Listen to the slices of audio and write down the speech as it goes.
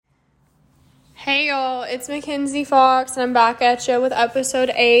Hey y'all, it's MaKenzi Fox, and I'm back at you with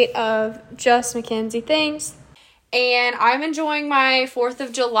episode 8 of Just MaKenzi Things. And I'm enjoying my 4th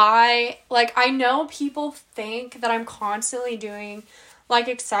of July. I know people think that I'm constantly doing,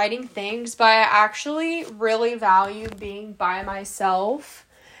 exciting things, but I actually really value being by myself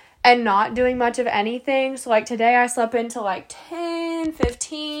and not doing much of anything. So, today I slept into, 10,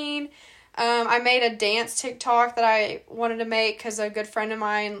 15. I made a dance TikTok that I wanted to make because a good friend of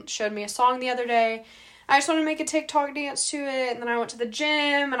mine showed me a song the other day. I just wanted to make a TikTok dance to it, and then I went to the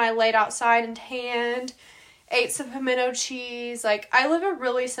gym, and I laid outside and tanned, ate some pimento cheese. I live a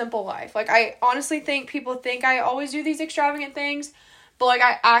really simple life. I honestly think people think I always do these extravagant things, but,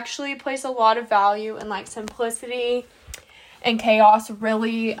 I actually place a lot of value in, simplicity, and chaos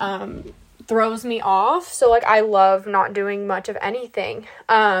really, throws me off. So I love not doing much of anything.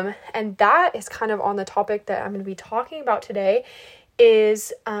 And that is kind of on the topic that I'm going to be talking about today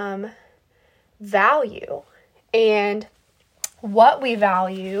is value and what we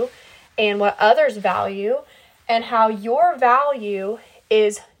value and what others value and how your value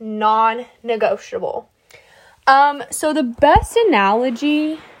is non-negotiable. So the best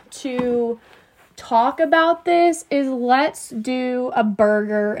analogy to talk about this is let's do a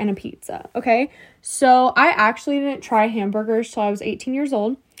burger and a pizza, okay? So I actually didn't try hamburgers till I was 18 years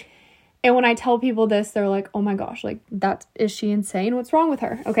old. And when I tell people this, they're like, oh my gosh, is she insane? What's wrong with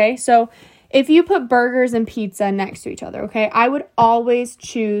her? Okay, so if you put burgers and pizza next to each other, okay, I would always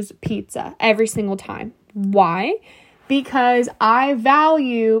choose pizza every single time. Why? Because I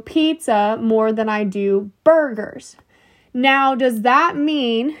value pizza more than I do burgers. Now, does that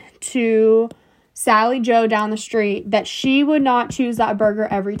mean to Sally Joe down the street that she would not choose that burger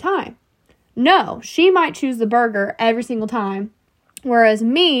every time? No, she might choose the burger every single time. Whereas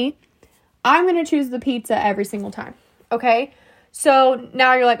me, I'm going to choose the pizza every single time. Okay? So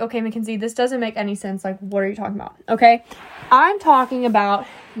now you're like, okay, MaKenzi, this doesn't make any sense. What are you talking about? Okay? I'm talking about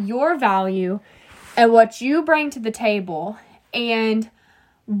your value and what you bring to the table and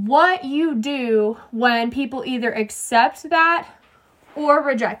what you do when people either accept that or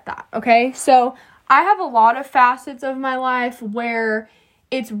reject that. Okay? So I have a lot of facets of my life where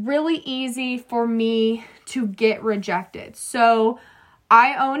it's really easy for me to get rejected. So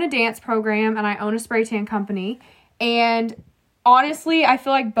I own a dance program and I own a spray tan company. And honestly, I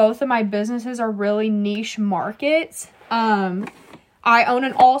feel like both of my businesses are really niche markets. I own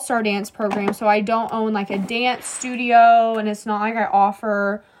an all-star dance program, so I don't own a dance studio, and it's not like I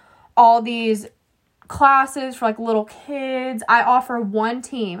offer all these classes for little kids. I offer one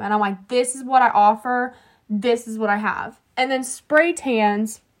team, and I'm this is what I offer, this is what I have. And then spray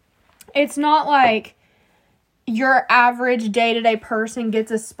tans, it's not like your average day-to-day person gets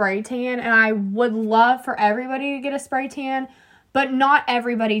a spray tan, and I would love for everybody to get a spray tan, but not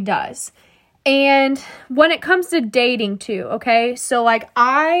everybody does. And when it comes to dating too, okay, so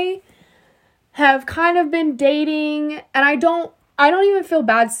I have kind of been dating, and I don't even feel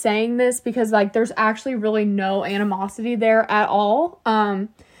bad saying this because there's actually really no animosity there at all. But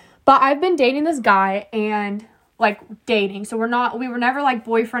I've been dating this guy and dating. So we were never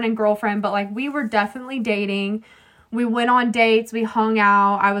boyfriend and girlfriend, but we were definitely dating. We went on dates, we hung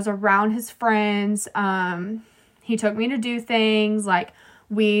out. I was around his friends. He took me to do things.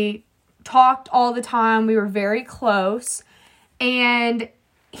 We talked all the time. We were very close, and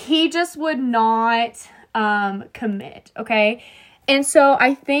he just would not commit. Okay. And so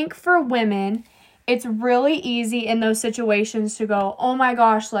I think for women, it's really easy in those situations to go, oh my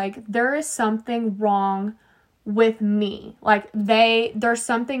gosh, there is something wrong with me. There's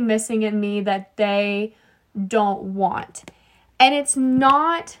something missing in me that they don't want. And it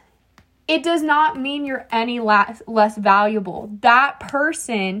does not mean you're any less valuable. That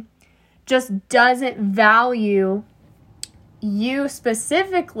person just doesn't value you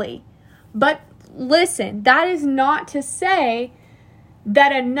specifically. But listen, that is not to say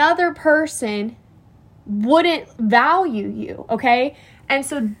that another person wouldn't value you, okay? And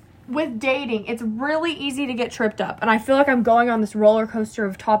so with dating, it's really easy to get tripped up. And I feel like I'm going on this roller coaster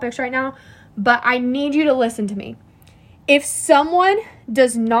of topics right now, but I need you to listen to me. If someone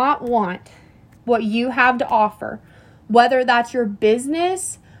does not want what you have to offer, whether that's your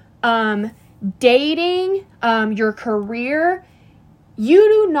business, dating, your career,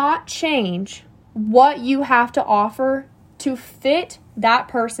 you do not change what you have to offer to fit that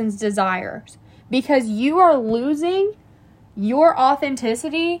person's desires, because you are losing your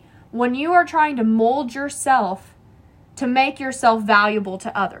authenticity when you are trying to mold yourself to make yourself valuable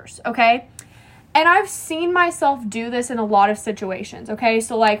to others, okay? And I've seen myself do this in a lot of situations, okay?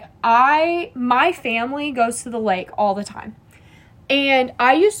 So my family goes to the lake all the time. And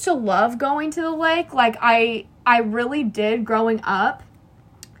I used to love going to the lake. Like, I really did growing up.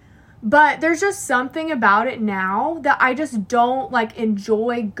 But there's just something about it now that I just don't, like,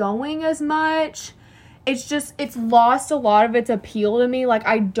 enjoy going as much. It's lost a lot of its appeal to me. Like,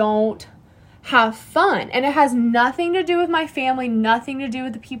 I don't have fun. And it has nothing to do with my family, nothing to do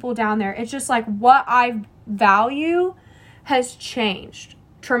with the people down there. It's just, like, what I value has changed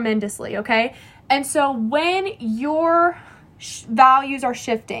tremendously, okay? And so when your values are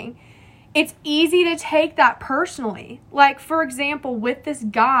shifting, it's easy to take that personally. Like, for example, with this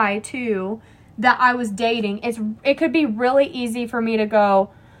guy, too, that I was dating, it could be really easy for me to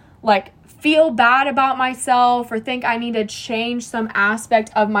go, like, feel bad about myself or think I need to change some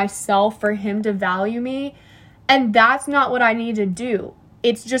aspect of myself for him to value me. And that's not what I need to do.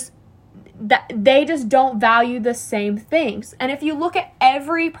 It's just that they just don't value the same things. And if you look at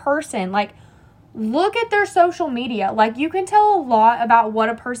every person, like, look at their social media. Like, you can tell a lot about what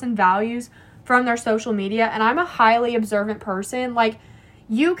a person values from their social media. And I'm a highly observant person. Like,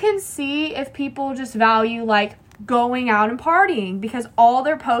 you can see if people just value, like, going out and partying because all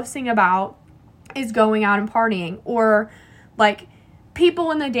they're posting about is going out and partying. Or, like,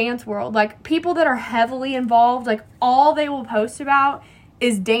 people in the dance world, like, people that are heavily involved, like, all they will post about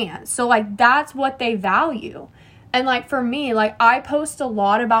is dance. So, like, that's what they value. And, like, for me, like, I post a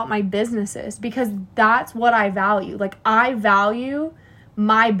lot about my businesses because that's what I value. Like, I value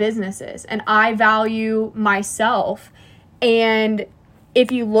my businesses and I value myself. And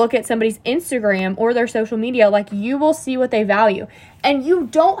if you look at somebody's Instagram or their social media, like, you will see what they value. And you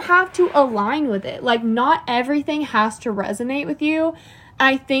don't have to align with it. Like, not everything has to resonate with you.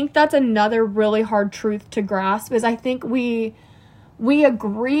 And I think that's another really hard truth to grasp is I think we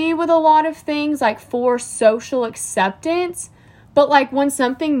agree with a lot of things, like, for social acceptance, but, like, when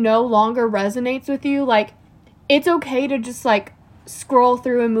something no longer resonates with you, like, it's okay to just, like, scroll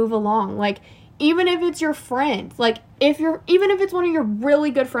through and move along. Like, even if it's your friend, like, even if it's one of your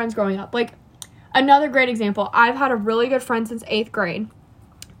really good friends growing up. Like, another great example, I've had a really good friend since 8th grade,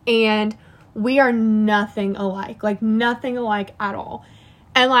 and we are nothing alike, like, nothing alike at all.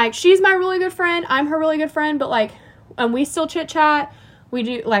 And, like, she's my really good friend, I'm her really good friend, but, like, and we still chit chat, we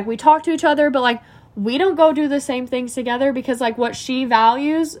do, like, we talk to each other, but, like, we don't go do the same things together because, like, what she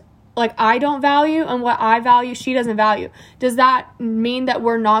values, like, I don't value, and what I value, she doesn't value. Does that mean that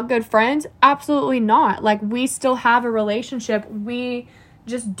we're not good friends? Absolutely not. Like, we still have a relationship. We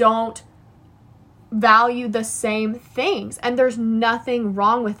just don't value the same things, and there's nothing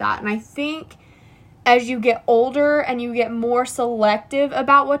wrong with that. And I think as you get older and you get more selective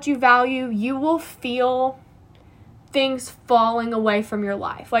about what you value, you will feel things falling away from your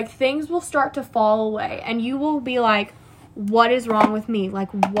life. Like, things will start to fall away and you will be like, what is wrong with me? Like,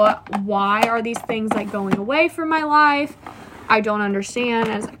 why are these things, like, going away from my life? I don't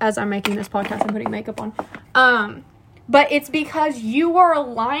understand. As I'm making this podcast, I'm putting makeup on. But it's because you are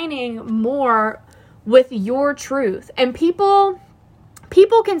aligning more with your truth. And people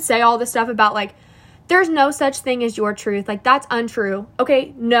can say all this stuff about, like, there's no such thing as your truth. Like, that's untrue.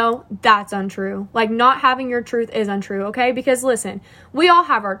 Okay, no, that's untrue. Like, not having your truth is untrue, okay? Because, listen, we all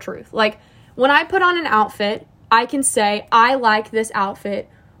have our truth. Like, when I put on an outfit, I can say, I like this outfit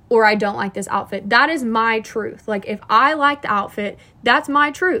or I don't like this outfit. That is my truth. Like, if I like the outfit, that's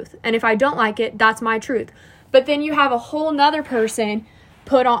my truth. And if I don't like it, that's my truth. But then you have a whole nother person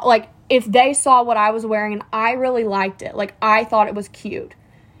put on, like, if they saw what I was wearing and I really liked it, like, I thought it was cute,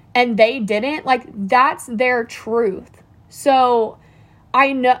 and they didn't, like, that's their truth. So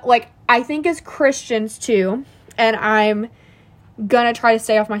I know, like, I think as Christians too, and I'm gonna try to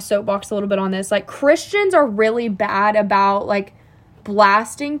stay off my soapbox a little bit on this, like, Christians are really bad about, like,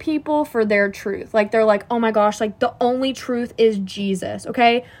 blasting people for their truth. Like, they're like, oh my gosh, like, the only truth is Jesus,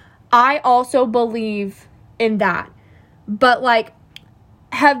 okay? I also believe in that. But, like,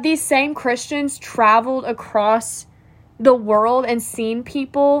 have these same Christians traveled across the world and seen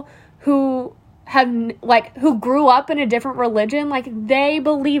people who have, like, who grew up in a different religion? Like, they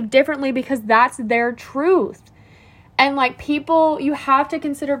believe differently because that's their truth. And, like, people, you have to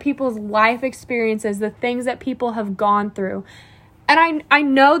consider people's life experiences, the things that people have gone through. And I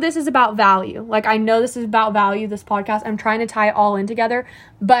know this is about value. Like, I know this is about value, this podcast. I'm trying to tie it all in together.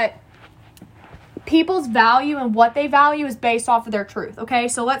 But people's value and what they value is based off of their truth, okay?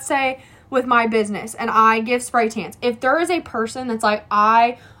 So let's say with my business and I give spray tans. If there is a person that's like,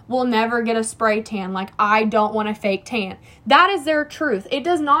 I will never get a spray tan, like, I don't want a fake tan, that is their truth. It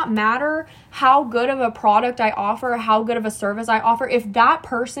does not matter how good of a product I offer, how good of a service I offer. If that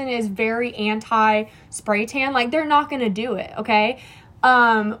person is very anti spray tan, like, they're not going to do it, okay?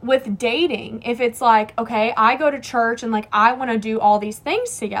 With dating, if it's like, okay, I go to church and like I want to do all these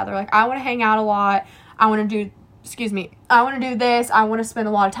things together, like I want to hang out a lot, I want to do this, I want to spend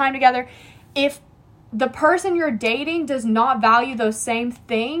a lot of time together. If the person you're dating does not value those same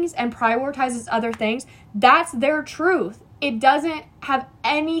things and prioritizes other things, that's their truth. It doesn't have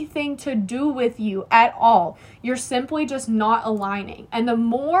anything to do with you at all. You're simply just not aligning. And the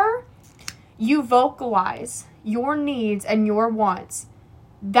more you vocalize your needs and your wants,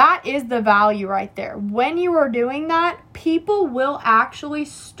 that is the value right there. When you are doing that, people will actually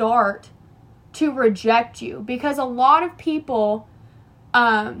start to reject you, because a lot of people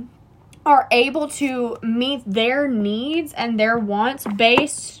are able to meet their needs and their wants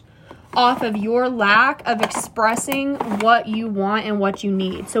based off of your lack of expressing what you want and what you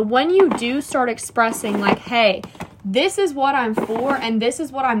need. So when you do start expressing like, hey, this is what I'm for and this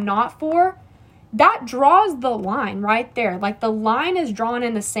is what I'm not for, that draws the line right there. Like the line is drawn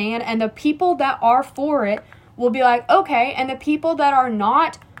in the sand, and the people that are for it will be like, okay, and the people that are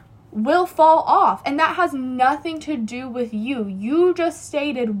not will fall off. And that has nothing to do with you. You just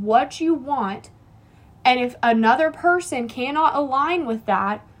stated what you want. And if another person cannot align with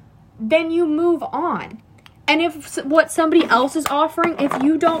that, then you move on. And if what somebody else is offering, if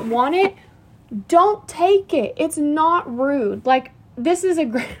you don't want it, don't take it. It's not rude. Like, this is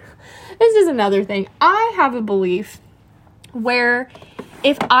another thing. I have a belief where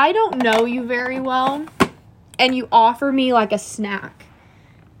if I don't know you very well and you offer me like a snack,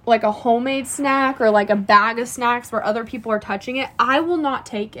 like a homemade snack or like a bag of snacks where other people are touching it, I will not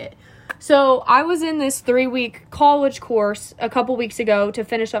take it. So I was in this 3-week college course a couple weeks ago to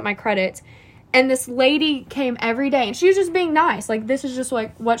finish up my credits. And this lady came every day, and she was just being nice. Like, this is just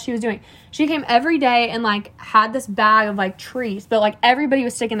like what she was doing. She came every day and like had this bag of like treats, but like everybody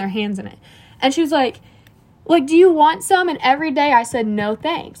was sticking their hands in it. And she was like, do you want some? And every day I said, no,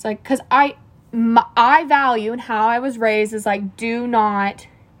 thanks. Like, cause I value, and how I was raised is like, do not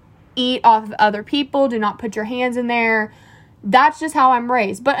eat off of other people. Do not put your hands in there. That's just how I'm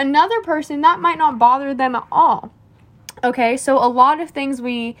raised. But another person, that might not bother them at all. Okay. So a lot of things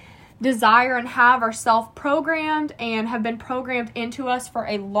we desire and have are self-programmed and have been programmed into us for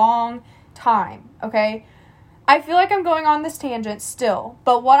a long time, okay? I feel like I'm going on this tangent still,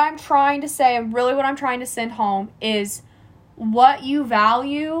 but what I'm trying to say, and really what I'm trying to send home, is what you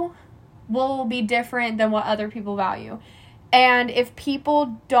value will be different than what other people value. And if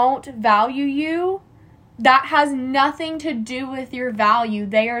people don't value you, that has nothing to do with your value.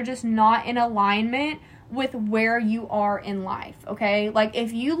 They are just not in alignment with where you are in life, okay? Like,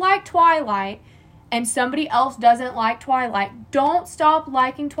 if you like Twilight and somebody else doesn't like Twilight, don't stop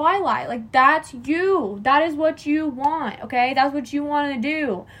liking Twilight. Like, that's you. That is what you want, okay? That's what you want to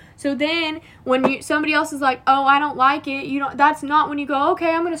do. So then when somebody else is like, oh, I don't like it, that's not when you go,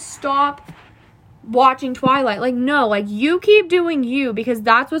 okay, I'm going to stop watching Twilight. Like, no, like, you keep doing you, because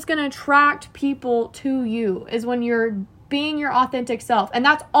that's what's going to attract people to you, is when you're being your authentic self. And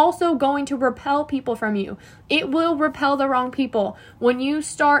that's also going to repel people from you. It will repel the wrong people. When you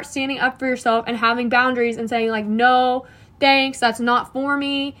start standing up for yourself and having boundaries and saying like, no, thanks, that's not for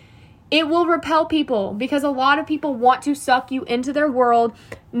me, it will repel people, because a lot of people want to suck you into their world,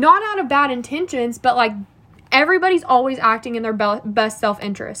 not out of bad intentions, but like, everybody's always acting in their best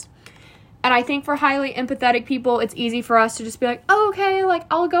self-interest. And I think for highly empathetic people, it's easy for us to just be like, oh, okay, like,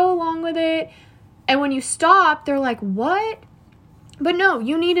 I'll go along with it. And when you stop, they're like, what? But no,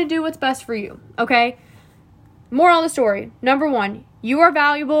 you need to do what's best for you, okay? Moral of the story. Number 1, you are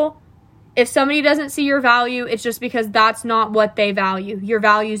valuable. If somebody doesn't see your value, it's just because that's not what they value. Your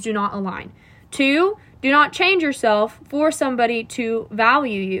values do not align. 2, do not change yourself for somebody to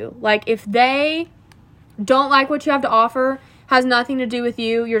value you. Like, if they don't like what you have to offer, has nothing to do with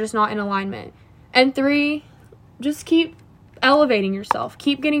you, you're just not in alignment. And 3, just keep elevating yourself.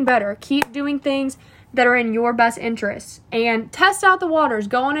 Keep getting better. Keep doing things that are in your best interests. And test out the waters.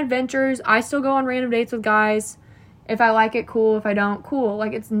 Go on adventures. I still go on random dates with guys. If I like it, cool. If I don't, cool.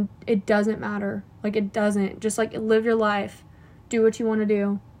 Like, it doesn't matter. Like, it doesn't. Just, like, live your life. Do what you want to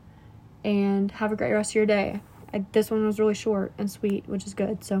do. And have a great rest of your day. This one was really short and sweet, which is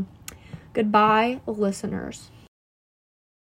good. So, goodbye, listeners.